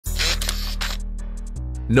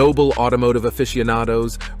Noble automotive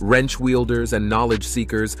aficionados, wrench wielders, and knowledge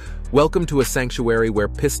seekers, welcome to a sanctuary where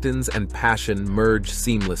pistons and passion merge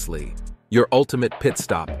seamlessly. Your ultimate pit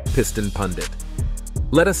stop, Piston Pundit.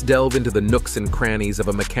 Let us delve into the nooks and crannies of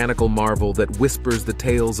a mechanical marvel that whispers the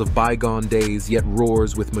tales of bygone days yet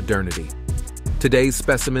roars with modernity. Today's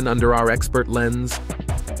specimen under our expert lens,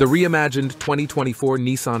 the reimagined 2024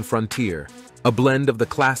 Nissan Frontier, a blend of the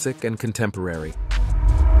classic and contemporary.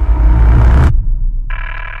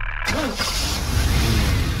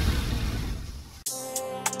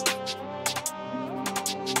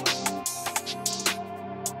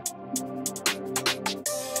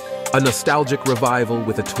 A nostalgic revival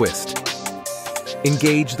with a twist.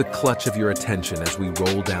 Engage the clutch of your attention as we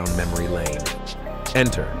roll down memory lane.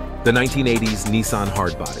 Enter the 1980s Nissan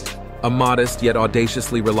Hardbody, a modest yet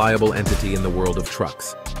audaciously reliable entity in the world of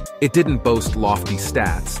trucks. It didn't boast lofty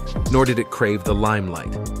stats, nor did it crave the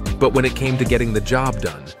limelight. But when it came to getting the job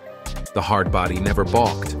done, the Hardbody never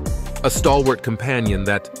balked. A stalwart companion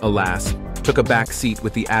that, alas, took a back seat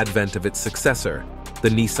with the advent of its successor, the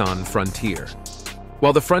Nissan Frontier.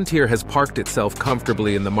 While the Frontier has parked itself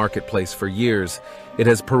comfortably in the marketplace for years, it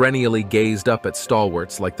has perennially gazed up at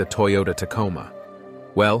stalwarts like the Toyota Tacoma.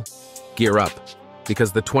 Well, gear up,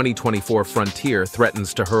 because the 2024 Frontier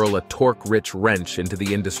threatens to hurl a torque-rich wrench into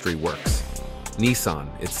the industry works. Nissan,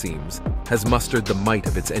 it seems, has mustered the might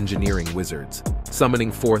of its engineering wizards,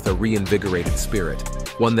 summoning forth a reinvigorated spirit,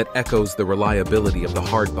 one that echoes the reliability of the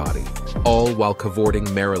Hardbody, all while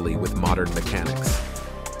cavorting merrily with modern mechanics.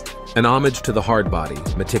 An homage to the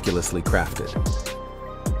Hardbody, meticulously crafted.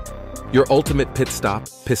 Your ultimate pit stop,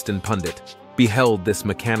 Piston Pundit, beheld this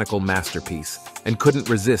mechanical masterpiece and couldn't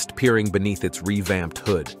resist peering beneath its revamped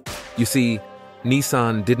hood. You see,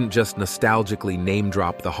 Nissan didn't just nostalgically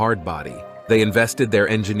name-drop the Hardbody. They invested their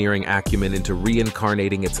engineering acumen into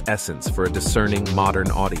reincarnating its essence for a discerning modern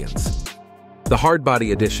audience. The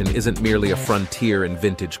Hardbody Edition isn't merely a frontier in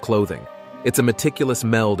vintage clothing. It's a meticulous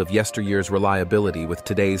meld of yesteryear's reliability with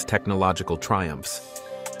today's technological triumphs.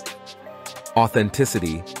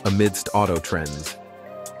 Authenticity amidst auto trends.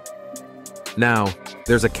 Now,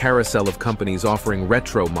 there's a carousel of companies offering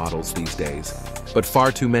retro models these days, but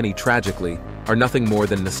far too many, tragically, are nothing more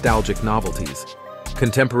than nostalgic novelties.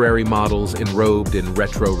 Contemporary models enrobed in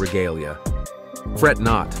retro regalia. Fret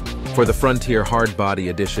not, for the Frontier Hardbody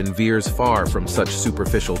Edition veers far from such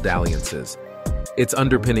superficial dalliances. Its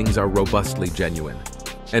underpinnings are robustly genuine,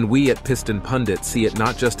 and we at Piston Pundit see it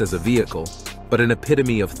not just as a vehicle, but an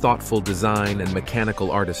epitome of thoughtful design and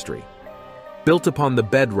mechanical artistry. Built upon the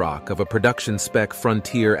bedrock of a production-spec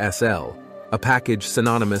Frontier SL, a package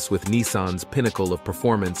synonymous with Nissan's pinnacle of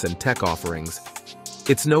performance and tech offerings,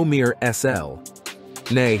 it's no mere SL.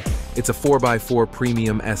 Nay, it's a 4x4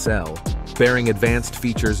 premium SL, bearing advanced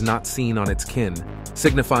features not seen on its kin,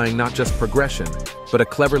 signifying not just progression, but a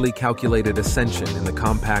cleverly calculated ascension in the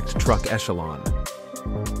compact truck echelon.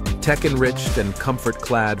 Tech-Enriched and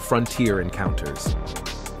Comfort-Clad Frontier encounters.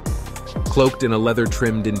 Cloaked in a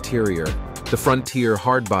leather-trimmed interior, the Frontier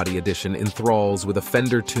Hardbody Edition enthralls with a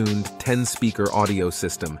Fender-tuned 10-speaker audio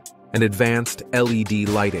system and advanced LED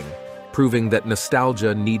lighting, proving that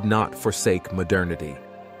nostalgia need not forsake modernity.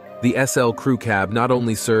 The SL Crew Cab not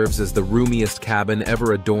only serves as the roomiest cabin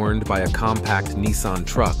ever adorned by a compact Nissan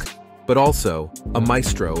truck, but also a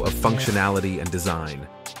maestro of functionality and design.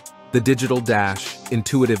 The digital dash,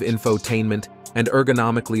 intuitive infotainment, and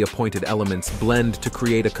ergonomically appointed elements blend to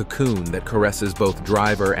create a cocoon that caresses both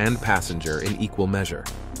driver and passenger in equal measure.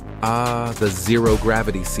 Ah, the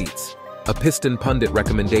zero-gravity seats, a Piston Pundit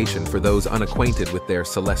recommendation for those unacquainted with their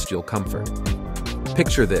celestial comfort.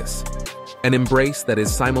 Picture this. An embrace that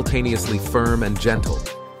is simultaneously firm and gentle,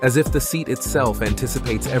 as if the seat itself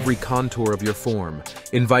anticipates every contour of your form,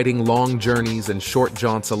 inviting long journeys and short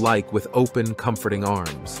jaunts alike with open, comforting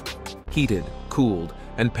arms. Heated, cooled,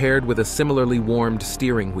 and paired with a similarly warmed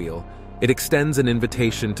steering wheel, it extends an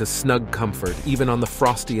invitation to snug comfort even on the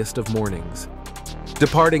frostiest of mornings.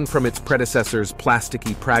 Departing from its predecessor's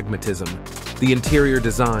plasticky pragmatism, the interior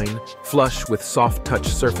design, flush with soft-touch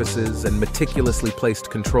surfaces and meticulously placed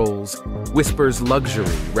controls, whispers luxury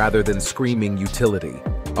rather than screaming utility,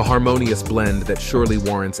 a harmonious blend that surely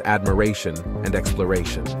warrants admiration and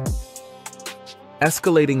exploration.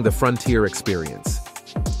 Escalating the Frontier experience.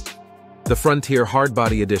 The Frontier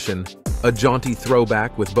Hardbody Edition, a jaunty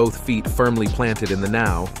throwback with both feet firmly planted in the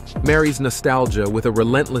now, marries nostalgia with a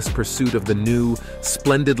relentless pursuit of the new,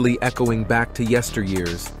 splendidly echoing back to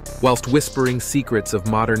yesteryears, whilst whispering secrets of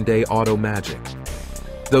modern-day auto magic.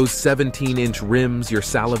 Those 17-inch rims you're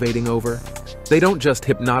salivating over? They don't just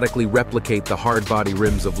hypnotically replicate the hardbody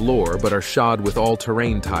rims of lore, but are shod with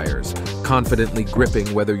all-terrain tires, confidently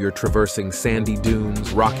gripping whether you're traversing sandy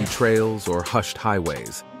dunes, rocky trails, or hushed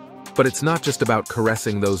highways. But it's not just about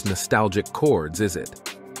caressing those nostalgic chords, is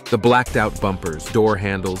it? The blacked-out bumpers, door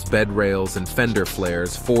handles, bed rails, and fender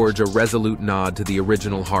flares forge a resolute nod to the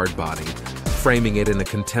original hardbody, framing it in a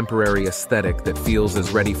contemporary aesthetic that feels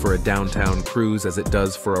as ready for a downtown cruise as it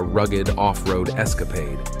does for a rugged off-road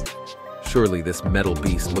escapade. Surely this metal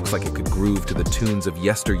beast looks like it could groove to the tunes of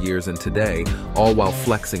yesteryears and today, all while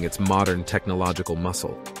flexing its modern technological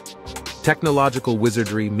muscle. Technological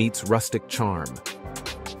wizardry meets rustic charm.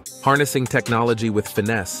 Harnessing technology with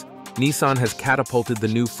finesse, Nissan has catapulted the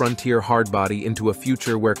new Frontier Hardbody into a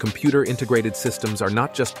future where computer-integrated systems are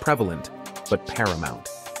not just prevalent, but paramount.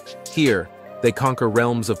 Here, they conquer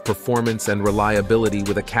realms of performance and reliability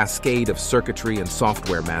with a cascade of circuitry and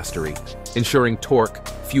software mastery, ensuring torque,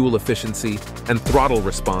 fuel efficiency, and throttle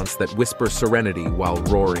response that whisper serenity while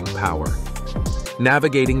roaring power.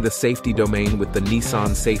 Navigating the safety domain with the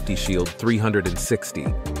Nissan Safety Shield 360,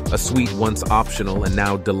 a suite once optional and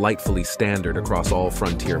now delightfully standard across all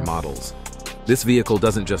Frontier models. This vehicle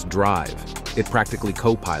doesn't just drive, it practically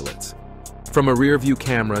co-pilots. From a rear-view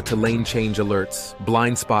camera to lane change alerts,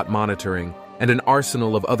 blind spot monitoring, and an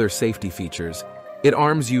arsenal of other safety features, it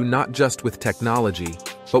arms you not just with technology,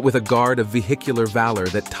 but with a guard of vehicular valor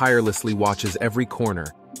that tirelessly watches every corner,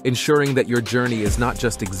 ensuring that your journey is not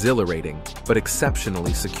just exhilarating, but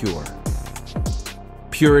exceptionally secure.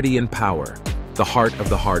 Purity and power, the heart of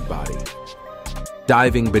the hardbody.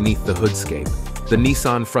 Diving beneath the hoodscape, the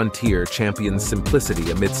Nissan Frontier champions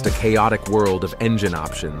simplicity amidst a chaotic world of engine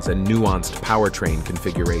options and nuanced powertrain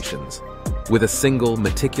configurations. With a single,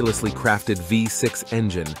 meticulously crafted V6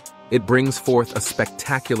 engine, it brings forth a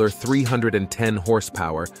spectacular 310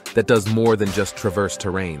 horsepower that does more than just traverse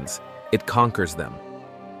terrains. It conquers them.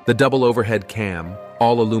 The double overhead cam,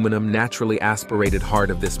 all-aluminum, naturally aspirated heart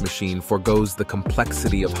of this machine forgoes the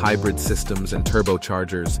complexity of hybrid systems and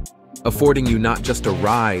turbochargers, affording you not just a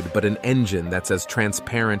ride, but an engine that's as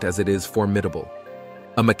transparent as it is formidable.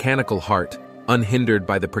 A mechanical heart, unhindered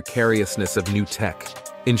by the precariousness of new tech,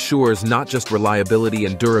 ensures not just reliability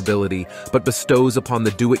and durability, but bestows upon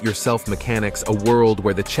the do-it-yourself mechanics a world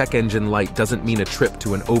where the check engine light doesn't mean a trip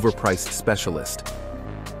to an overpriced specialist.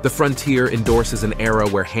 The Frontier endorses an era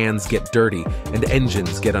where hands get dirty and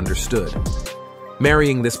engines get understood.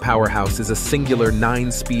 Marrying this powerhouse is a singular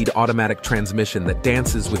 9-speed automatic transmission that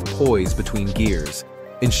dances with poise between gears,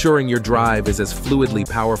 ensuring your drive is as fluidly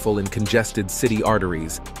powerful in congested city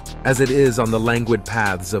arteries as it is on the languid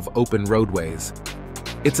paths of open roadways.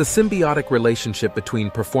 It's a symbiotic relationship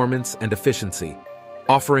between performance and efficiency,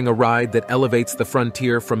 offering a ride that elevates the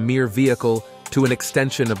Frontier from mere vehicle to an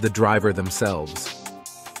extension of the driver themselves.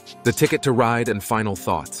 The ticket to ride and final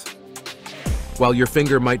thoughts. While your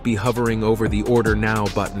finger might be hovering over the Order Now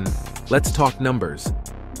button, let's talk numbers.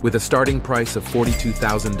 With a starting price of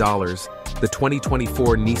 $42,000, the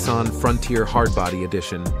 2024 Nissan Frontier Hardbody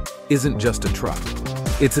Edition isn't just a truck.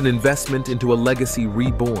 It's an investment into a legacy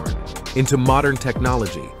reborn, into modern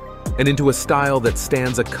technology, and into a style that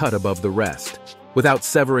stands a cut above the rest, without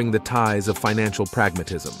severing the ties of financial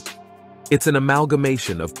pragmatism. It's an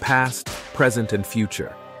amalgamation of past, present, and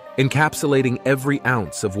future, encapsulating every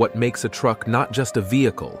ounce of what makes a truck not just a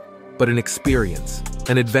vehicle, but an experience,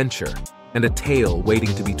 an adventure, and a tale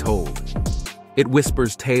waiting to be told. It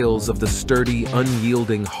whispers tales of the sturdy,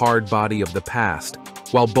 unyielding hard body of the past,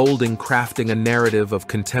 while boldly crafting a narrative of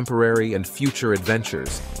contemporary and future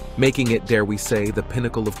adventures, making it, dare we say, the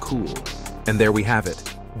pinnacle of cool. And there we have it,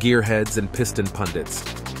 gearheads and piston pundits,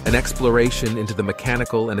 an exploration into the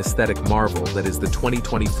mechanical and aesthetic marvel that is the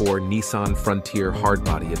 2024 Nissan Frontier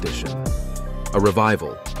Hardbody Edition. A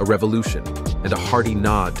revival, a revolution, and a hearty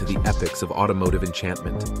nod to the epics of automotive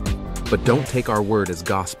enchantment. But don't take our word as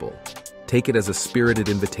gospel. Take it as a spirited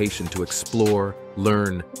invitation to explore,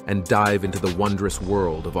 learn, and dive into the wondrous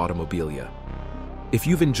world of automobilia. If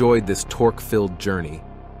you've enjoyed this torque-filled journey,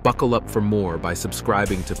 buckle up for more by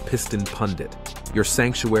subscribing to Piston Pundit, your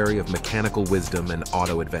sanctuary of mechanical wisdom and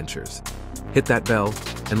auto adventures. Hit that bell,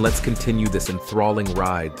 and let's continue this enthralling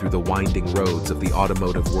ride through the winding roads of the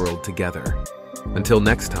automotive world together. Until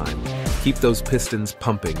next time, keep those pistons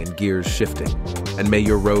pumping and gears shifting, and may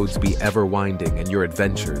your roads be ever winding and your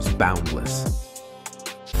adventures boundless.